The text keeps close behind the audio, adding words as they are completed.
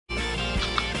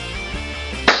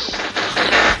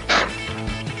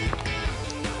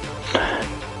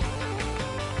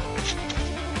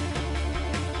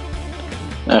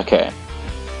Okay,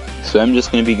 so I'm just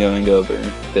going to be going over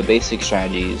the basic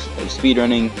strategies of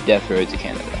speedrunning Death Road to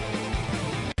Canada.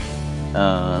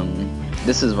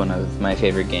 This is one of my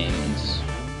favorite games.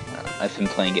 I've been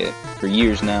playing it for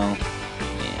years now,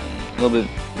 and a little bit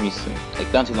recent,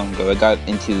 like not too long ago, I got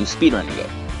into speedrunning it.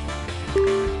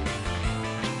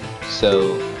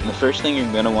 So the first thing you're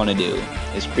going to want to do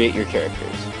is create your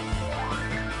characters.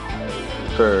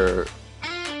 For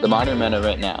the modern meta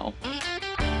right now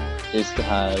is to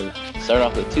start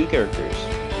off with 2 characters.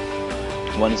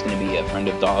 One is going to be a friend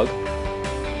of dog.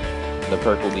 The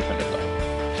perk will be friend of dog.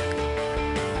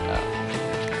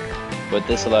 What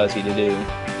this allows you to do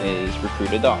is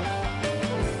recruit a dog.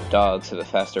 Dogs have a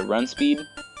faster run speed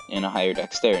and a higher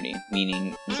dexterity,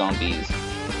 meaning zombies,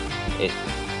 they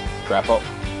grab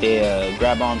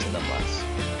onto them less.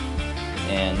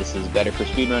 And this is better for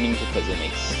speedrunning because it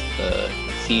makes the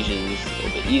sieges a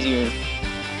little bit easier,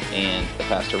 and the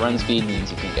faster run speed means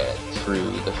you can get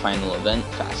through the final event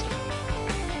faster.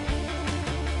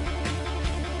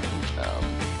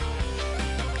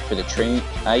 For the trait,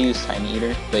 I use Tiny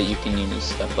Eater, but you can use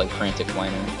stuff like Frantic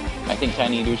Whiner. I think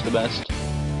Tiny Eater is the best.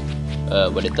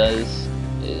 What it does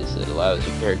is it allows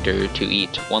your character to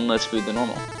eat 1 less food than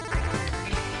normal.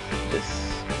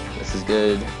 This is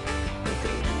good.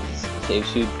 It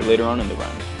saves food for later on in the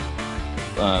run.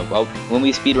 Well, when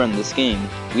we speedrun this game,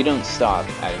 we don't stop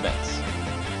at events.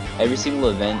 Every single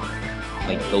event,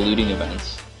 like the looting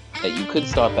events, that you could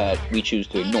stop at, we choose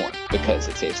to ignore because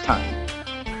it saves time.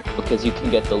 Because you can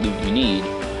get the loot you need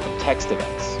from text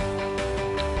events.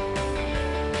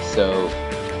 So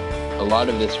a lot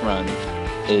of this run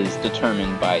is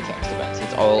determined by text events.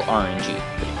 It's all RNG,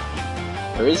 pretty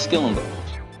much. There is skill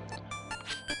involved,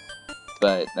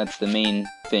 but that's the main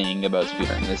thing about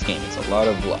speedrunning this game. It's a lot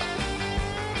of luck.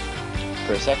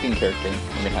 For a second character,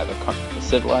 we're going to have a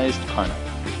civilized Karna.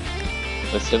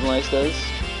 What civilized does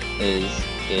is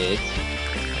it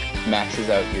maxes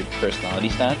out your personality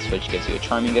stats, which gives you a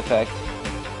charming effect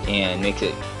and makes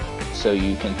it so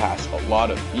you can pass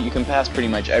pretty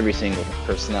much every single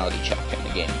personality check in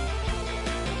the game.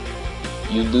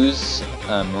 You lose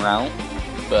morale,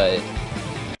 but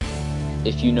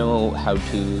if you know how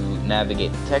to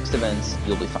navigate the text events,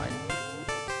 you'll be fine.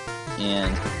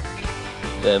 And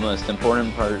the most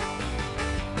important part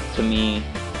to me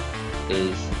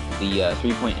is the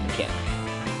 3-point mechanic.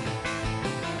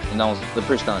 And also, the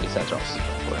personality stats are also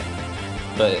important.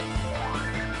 But,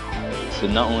 so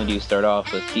not only do you start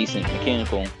off with decent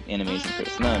mechanical and amazing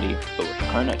personality, but with the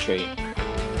Karnut trait,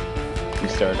 you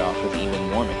start off with even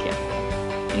more mechanical.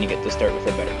 And you get to start with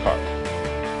a better car.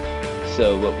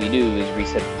 So what we do is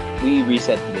we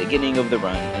reset the beginning of the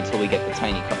run until we get the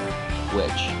tiny car,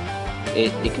 which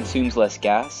it consumes less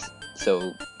gas,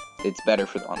 so it's better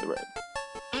for on the road.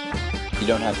 You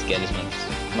don't have to get as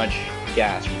much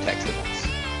gas from text events.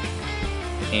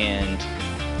 And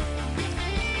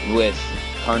with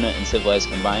Karna and Civilized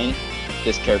combined,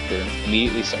 this character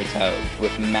immediately starts out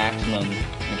with maximum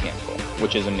mechanical,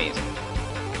 which is amazing.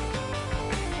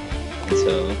 And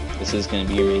so this is going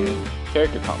to be your main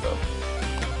character combo.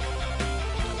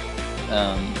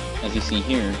 As you see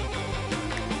here,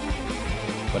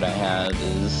 what I have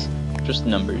is just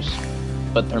numbers,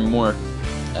 but they're more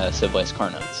Civilized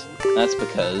Karnuts. That's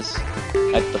because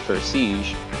at the first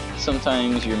siege,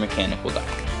 sometimes your mechanic will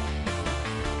die.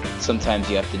 Sometimes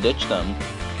you have to ditch them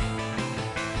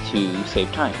to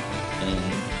save time in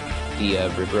the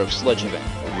River of Sludge event,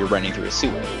 where you're running through a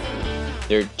sewer.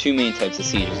 There are 2 main types of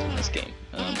sieges in this game.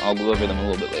 I'll go over them a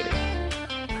little bit later.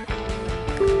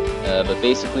 But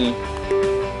basically,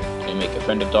 you make a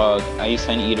friend of dog. I use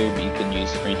Tiny Eater, but you can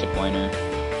use Frantic Whiner.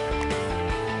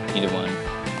 Either one.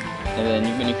 And then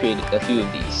you're going to create a few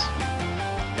of these.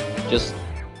 Just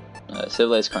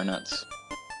Civilized Karnuts.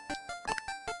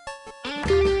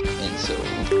 And so,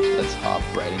 let's hop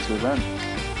right into a run.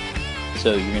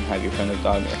 So you're going to have your friend of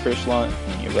dog in the first slot,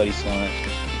 and your buddy slot.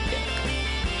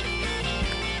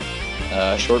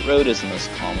 Short road is the most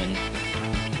common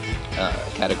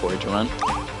category to run.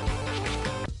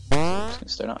 Just gonna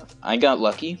start off. I got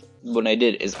lucky. What I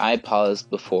did is I paused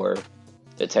before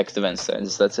the text event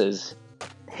says that says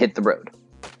hit the road.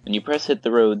 When you press hit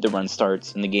the road, the run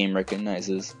starts, and the game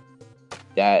recognizes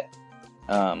that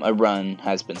a run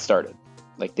has been started.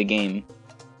 Like the game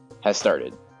has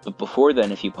started. But before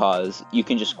then, if you pause, you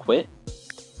can just quit,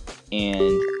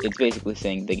 and it's basically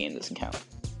saying the game doesn't count.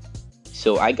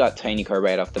 So I got Tiny Car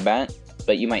right off the bat,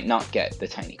 but you might not get the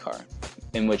Tiny Car,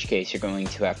 in which case you're going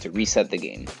to have to reset the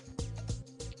game.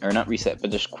 Or not reset, but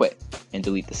just quit and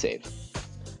delete the save.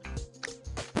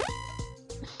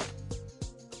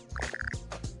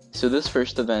 So this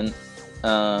first event,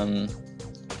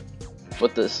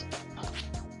 what this...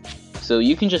 So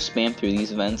you can just spam through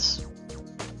these events,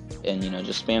 and you know,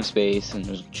 just spam space and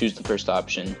just choose the first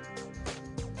option.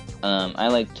 I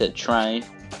like to try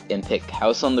and pick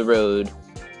House on the Road,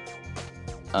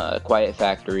 Quiet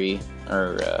Factory,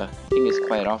 or I think it's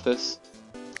Quiet Office,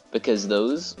 because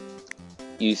those,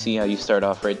 you see how you start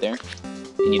off right there,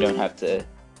 and you don't have to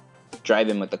drive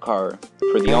in with the car.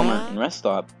 For the Walmart and rest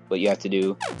stop, what you have to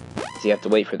do is you have to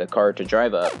wait for the car to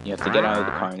drive up, you have to get out of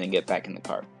the car and then get back in the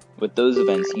car. With those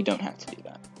events, you don't have to do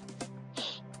that.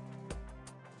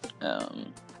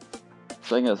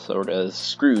 So I got sort of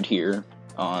screwed here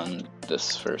on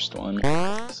this first one.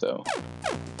 So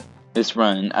this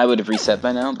run, I would have reset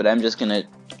by now, but I'm just gonna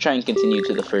try and continue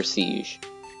to the first siege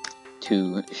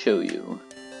to show you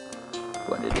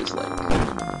what it is like.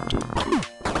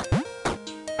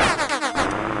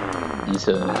 And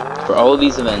so for all of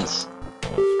these events,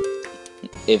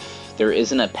 if there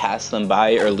isn't a pass them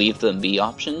by or leave them be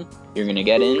option, you're gonna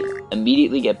get in,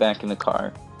 immediately get back in the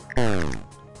car,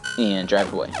 and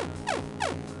drive away.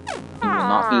 You will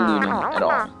not be looting at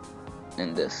all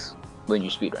in this when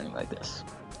you're speedrunning like this.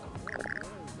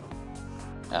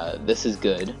 This is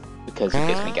good because it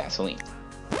gives me gasoline,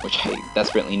 which I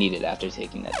desperately needed after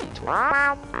taking that detour.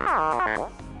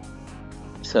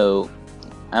 So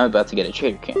I'm about to get a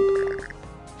trader camp.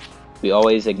 We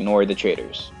always ignore the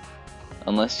traders.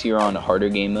 Unless you're on a harder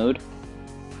game mode,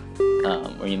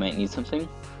 or you might need something,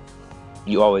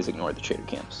 you always ignore the trader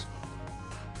camps.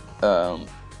 So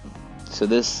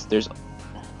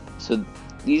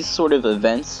these sort of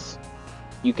events,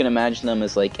 you can imagine them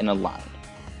as like in a line.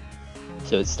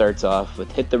 So it starts off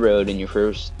with hit the road in your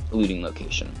first looting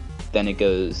location. Then it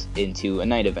goes into a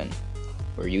night event,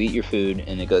 where you eat your food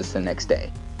and it goes to the next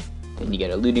day. Then you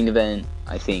get a looting event,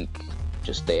 I think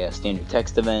just a standard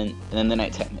text event, and then the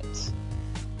nighttime hits.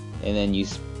 And then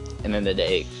the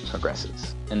day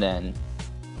progresses. And then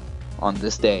on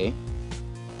this day,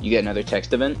 you get another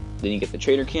text event, then you get the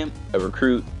trader camp, a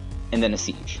recruit, and then a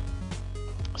siege.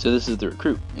 So this is the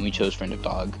recruit, and we chose friend of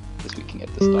dog, because we can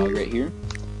get this dog right here.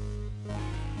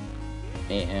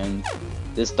 And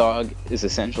this dog is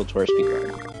essential to our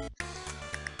speedrun.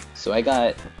 So I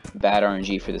got bad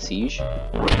RNG for the siege.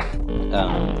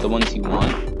 The ones you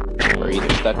want are either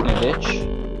stuck in a ditch,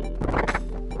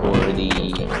 or the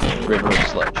river of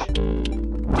sludge.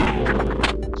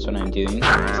 So what I'm doing is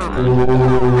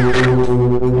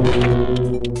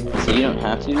so you don't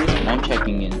have to do this, but I'm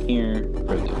checking in here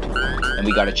for loot. And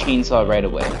we got a chainsaw right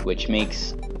away, which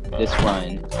makes this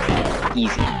run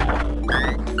easy.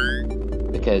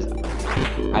 Because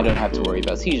I don't have to worry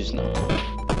about sieges now.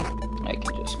 I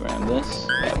can just grab this,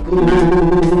 and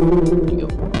go.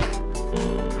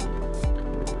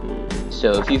 So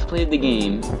if you've played the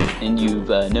game and you've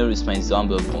noticed my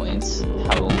Zombo points,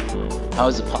 how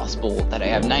is it possible that I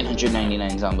have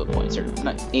 999 Zombo points, or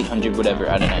 800 whatever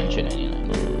out of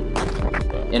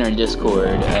 999? In our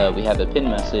Discord, we have a pin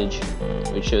message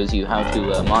which shows you how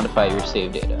to modify your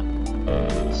save data.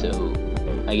 So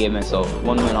I gave myself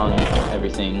 1 win on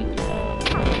everything,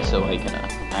 so I can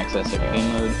access every game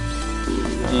mode,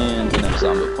 and enough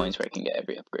Zombo points where I can get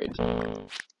every upgrade.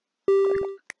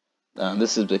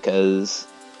 This is because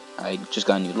I just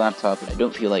got a new laptop and I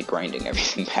don't feel like grinding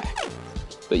everything back.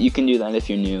 But you can do that if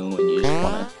you're new and you just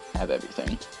want to have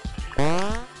everything.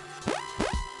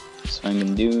 So what I'm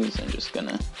going to do is I'm just going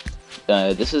to...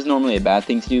 this is normally a bad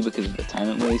thing to do because of the time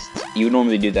it wastes. You would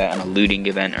normally do that on a looting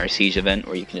event or a siege event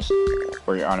where you can just...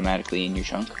 where you're automatically in your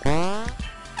chunk.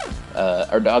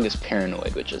 Our dog is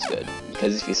paranoid, which is good.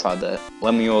 Because if you saw the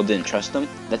Lemuel didn't trust him,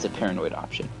 that's a paranoid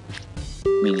option.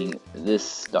 Meaning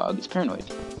this dog is paranoid.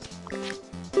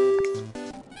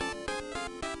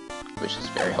 Which is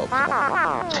very helpful.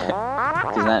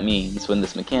 Because that means when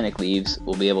this mechanic leaves,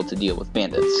 we'll be able to deal with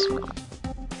bandits.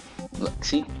 Look,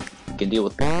 see? We can deal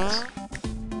with bandits.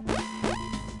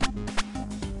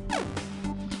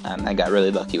 I got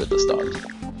really lucky with this dog.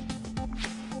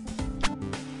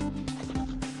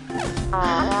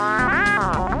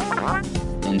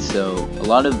 And so, a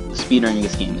lot of speedrunning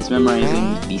this game is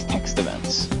memorizing these text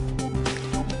events.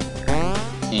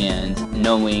 And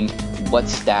knowing what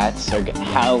stats are,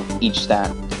 how each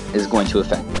stat is going to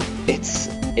affect them.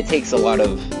 It takes a lot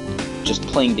of just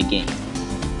playing the game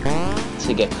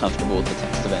to get comfortable with the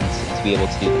text events and to be able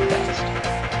to do them fast.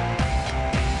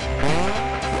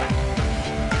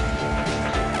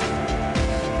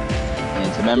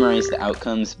 And to memorize the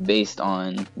outcomes based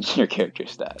on your character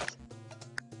stats.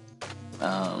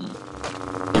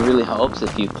 It really helps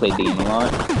if you've played the game a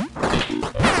lot.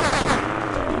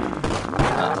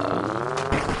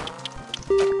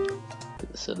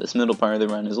 So this middle part of the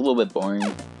run is a little bit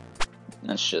boring.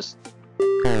 That's just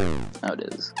How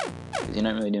it is. Because you're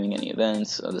not really doing any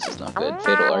events. Oh, this is not good.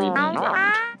 Fatal argument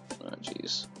round. Oh,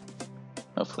 jeez.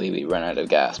 Hopefully we run out of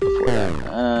gas before that.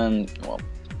 Well.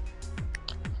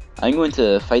 I'm going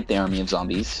to fight the army of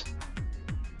zombies.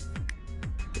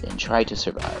 And try to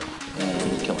survive.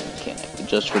 And kill my mechanic.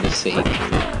 Just for the sake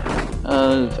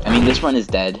of... I mean, this run is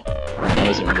dead. I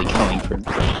wasn't really going for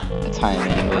a time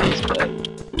anyways, but...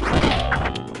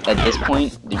 At this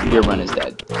point, your run is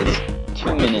dead. It's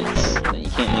 2 minutes that you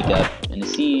can't make up. In a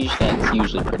siege, that's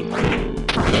usually pretty hard.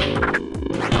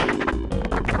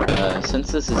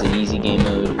 Since this is an easy game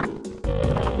mode,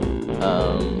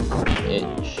 it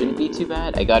shouldn't be too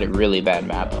bad. I got a really bad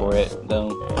map for it,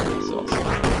 though, so also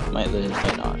might live,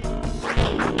 might not.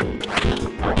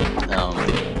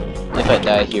 If I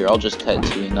die here, I'll just cut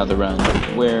to another run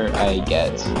where I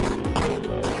get to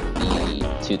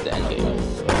the end game.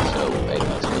 So I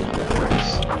can explain how that works.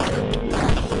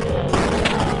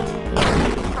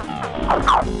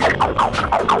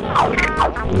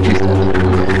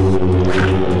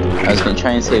 I was going to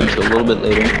try and save him to a little bit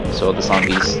later, so all the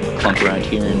zombies clump around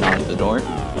here and knock the door.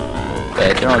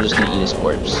 But they're all just going to eat his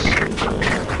corpse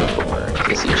before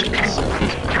the siege ends, so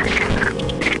he's fine.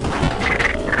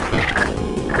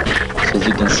 So as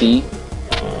you can see,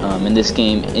 in this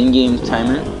game, in-game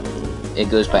timer, it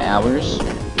goes by hours,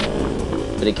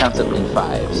 but it counts up in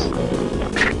 5s.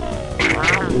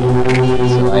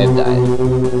 So I have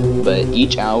died. But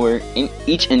each hour,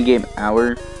 each in-game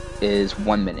hour is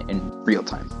 1 minute in real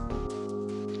time.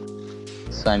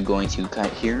 So I'm going to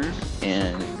cut here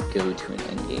and go to an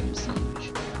endgame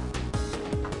siege.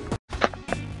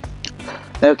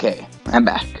 Okay, I'm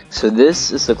back. So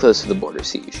this is the close to the border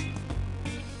siege.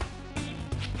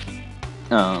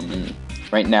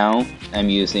 Right now I'm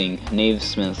using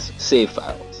Smith's save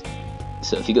files.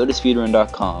 So if you go to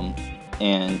speedrun.com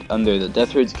and under the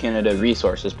Death Roads Canada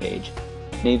resources page,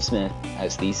 Smith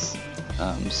has these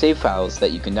save files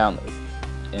that you can download.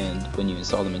 And when you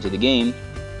install them into the game,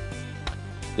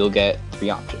 you'll get 3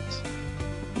 options.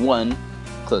 One,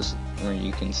 close, where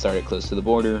you can start it close to the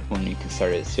border, one you can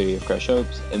start at the City of Crushed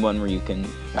Hopes, and one where you can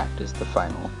practice the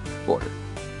final border.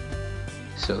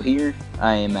 So here,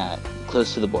 I am at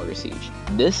close to the border siege.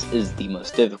 This is the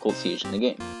most difficult siege in the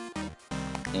game.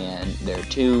 And there are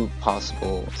 2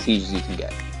 possible sieges you can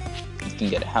get. You can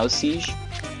get a house siege,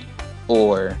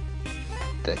 or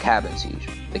the cabin siege.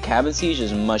 The cabin siege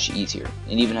is much easier,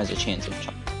 and even has a chance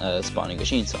of spawning a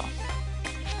chainsaw,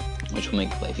 which will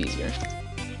make life easier.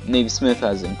 Maybe Smith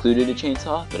has included a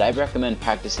chainsaw, but I recommend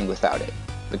practicing without it,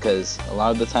 because a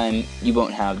lot of the time you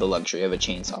won't have the luxury of a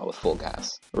chainsaw with full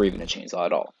gas, or even a chainsaw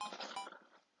at all.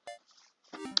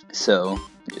 So,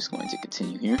 I'm just going to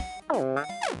continue here.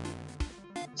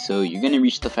 So you're going to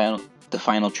reach the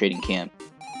final trading camp.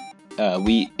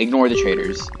 We ignore the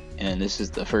traders, and this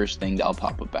is the first thing that'll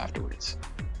pop up afterwards.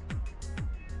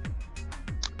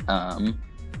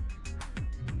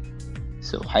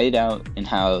 So hideout and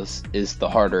house is the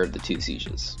harder of the 2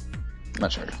 sieges.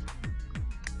 Much harder.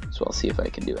 So I'll see if I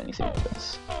can do anything with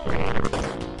this.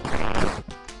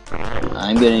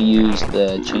 I'm going to use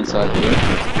the chainsaw here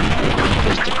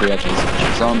just to correct these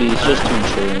zombies, just to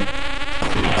ensure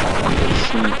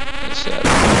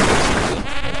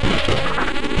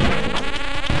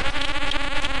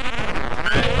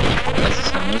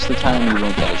most of the time you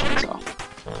won't get a chainsaw.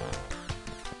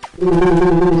 So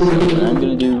what I'm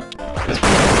going to do is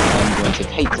I'm going to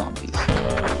kite zombies.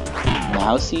 In the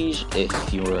house siege, if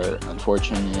you're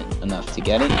unfortunate enough to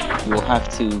get it, you will have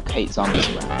to kite zombies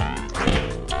around.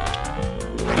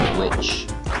 Which,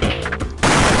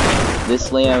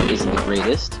 this layout isn't the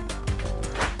greatest.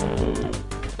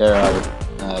 There are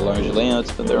larger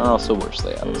layouts, but there are also worse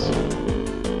layouts.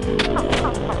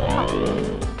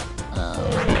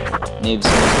 Maybe I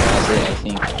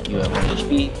think you have 1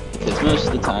 HP, because most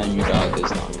of the time your dog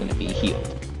is not going to be healed.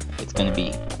 It's going to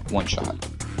be 1 shot.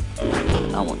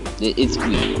 Not one. It's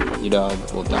weak. Your dog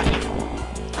will die.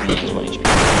 And he has 1 HP.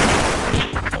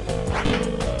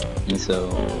 And so,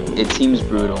 it seems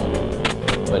brutal,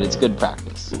 but it's good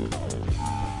practice.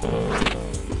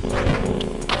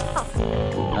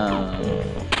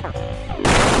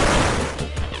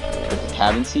 With the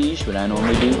cabin siege, what I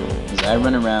normally do is I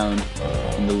run around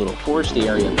in the little forest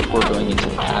area before going into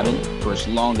the cabin for as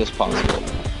long as possible.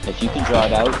 If you can draw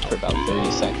it out for about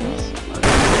 30 seconds, the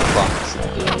clock is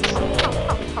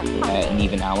at an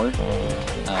even hour,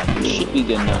 it should be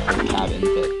good enough for the cabin,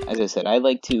 but as I said, I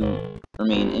like to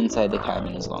remain inside the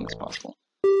cabin as long as possible.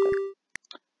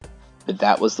 But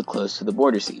that was the close to the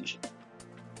border siege.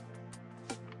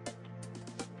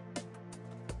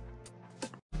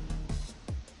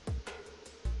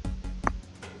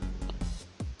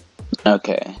 Okay.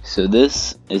 Okay, so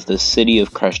this is the City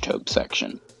of Crushed Hope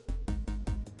section.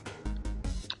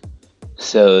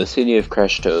 So, City of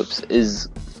Crushed Hopes is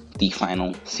the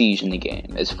final siege in the game.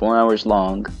 It's 4 hours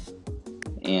long,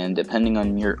 and depending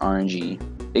on your RNG,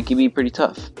 it can be pretty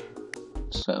tough.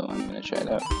 So, I'm gonna try it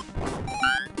out.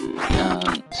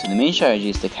 So the main strategy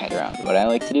is to kite around. What I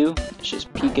like to do is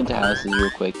just peek into houses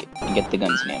real quick and get the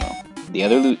guns and ammo. The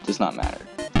other loot does not matter.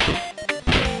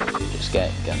 Just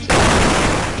get guns and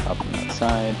ammo. Pop them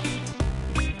outside.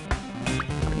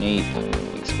 Grenade,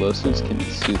 explosives can be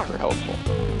super helpful.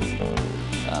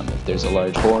 If there's a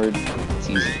large horde, it's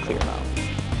easy to clear them out.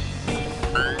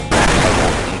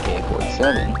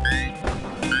 AK-47,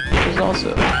 which is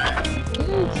also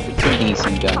it's a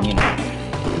decent gun, you know.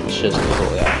 It's just a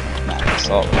totally automatic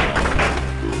assault.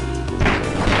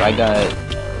 So I got,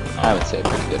 I would say,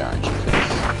 pretty good RNG for this.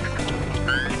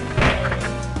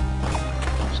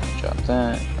 Just gonna drop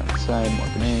that outside, more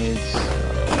grenades.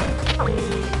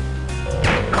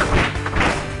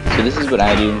 So this is what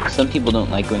I do. Some people don't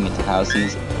like going into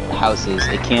houses.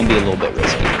 It can be a little bit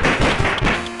risky.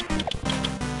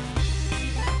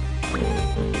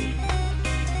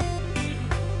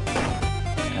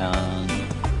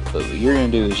 But what you're gonna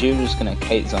do is you're just gonna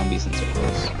kite zombies in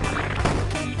circles.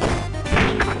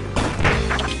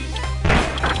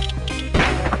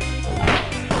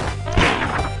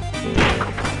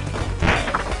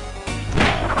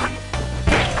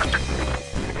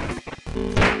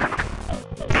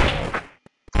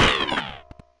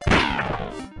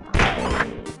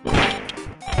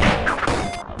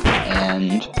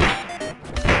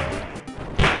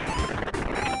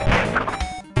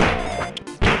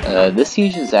 And this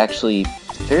siege is actually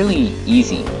fairly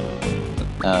easy,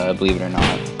 believe it or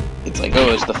not. It's like,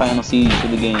 oh, it's the final siege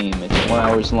of the game, it's 4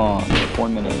 hours long, 4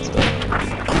 minutes, but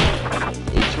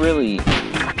it's really,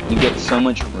 you get so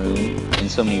much room and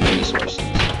so many resources.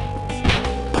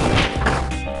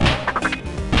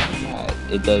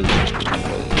 It does become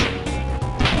really easy.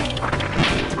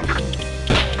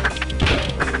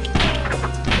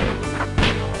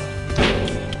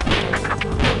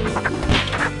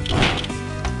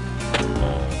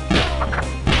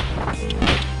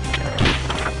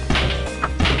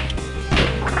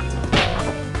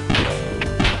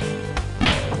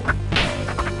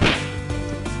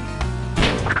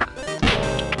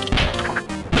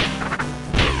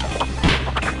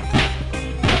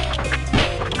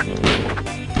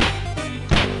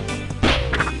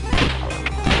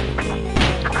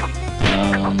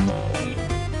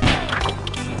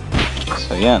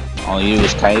 So yeah, all you do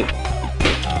is kite.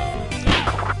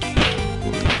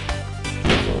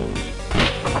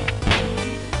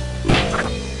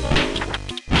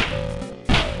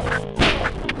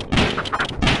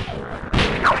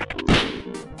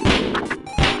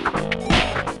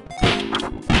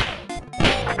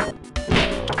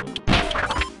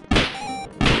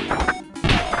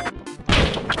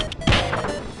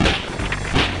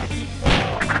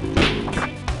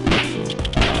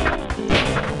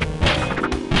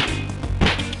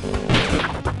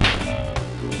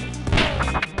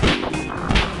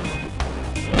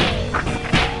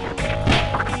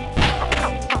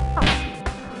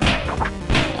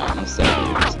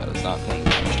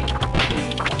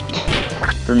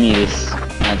 For me,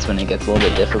 that's when it gets a little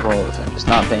bit difficult, if I'm just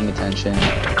not paying attention.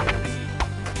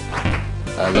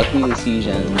 Luckily the siege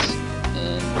ends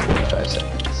in 45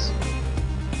 seconds.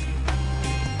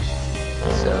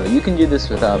 So you can do this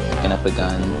without picking up a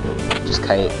gun, just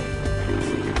kite.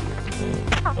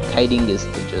 Kiting is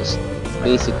to just,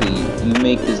 basically, you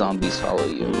make the zombies follow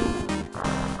you.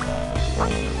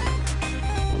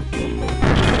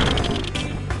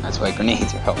 That's why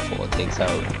grenades are helpful, it takes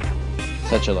out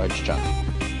such a large chunk.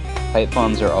 Pipe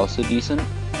bombs are also decent.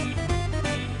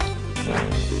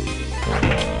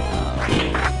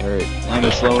 They're a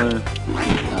bit slower,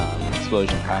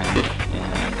 explosion time,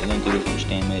 and they don't do as much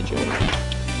damage or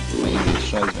maybe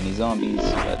destroy as many zombies,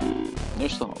 but they're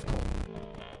still helpful.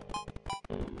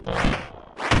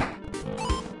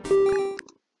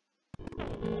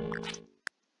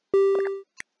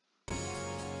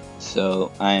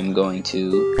 So I'm going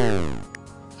to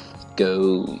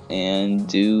go and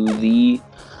do the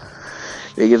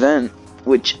big event,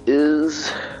 which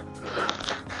is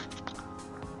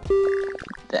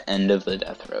the end of the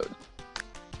death road.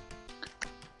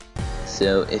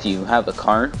 So if you have a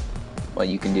car, what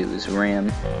you can do is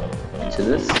ram into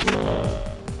this.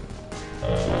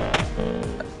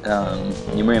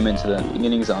 You ram into the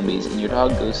beginning zombies and your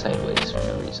dog goes sideways for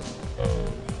no reason.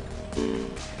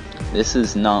 This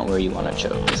is not where you want to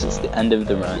choke. This is the end of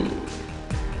the run.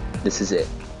 This is it.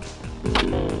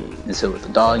 And so with the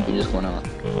dog, you're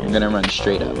gonna run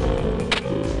straight up.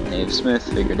 Dave Smith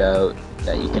figured out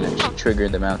that you can actually trigger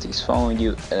the Mounties following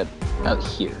you at about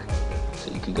here.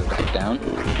 So you can go back down.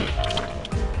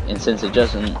 And since it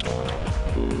doesn't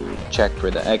check for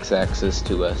the x-axis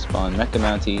to spawn Mecha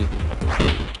Mountie,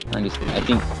 I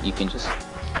think you can just,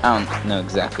 I don't know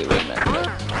exactly what it meant, but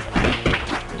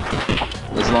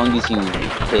as long as you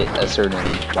hit a certain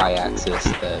y-axis,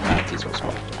 the Mounties will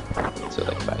spawn. So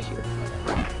like by here.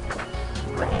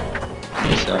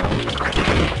 So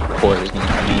Horde is going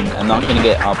to come in. I'm not going to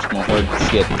get optimal Horde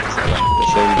skip because I wanted to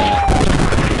show you that.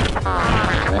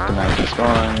 Mecha Mountie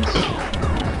spawns.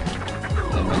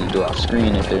 And when you go off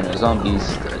screen, if there are no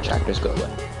zombies, the trackers go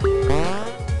away.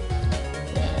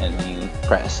 And when you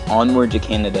press onward to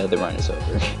Canada, the run is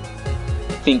over. I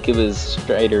think it was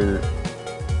Strider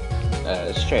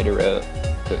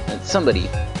somebody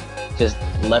just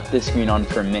left the screen on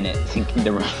for a minute thinking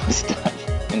the run was done.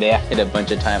 And they added a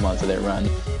bunch of time onto their run.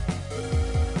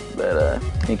 But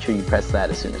make sure you press that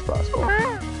as soon as possible.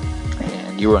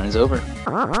 And your run is over.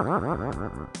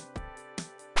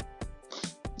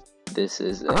 This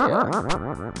is a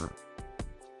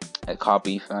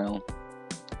copy file.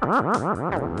 I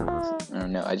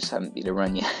don't know, I just haven't beat a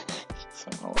run yet. So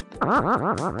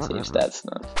I'll save stat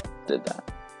stuff. Did that.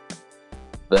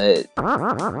 But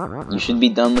you should be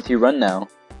done with your run now.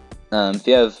 If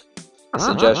you have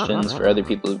suggestions for other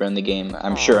people who run the game,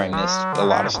 I'm sure I missed a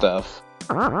lot of stuff.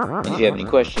 And if you have any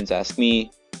questions, ask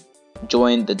me.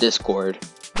 Join the Discord.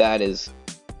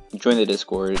 Join the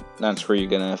Discord. That's where you're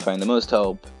gonna find the most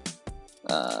help.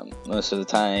 Most of the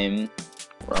time,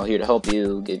 we're all here to help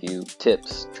you, give you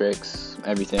tips, tricks,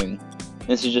 everything.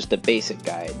 This is just a basic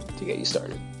guide to get you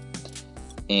started,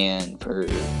 and for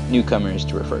newcomers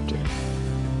to refer to.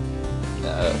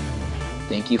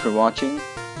 Thank you for watching.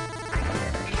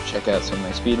 Check out some of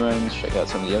my speedruns, check out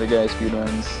some of the other guys'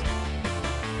 speedruns.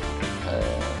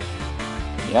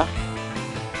 Yeah.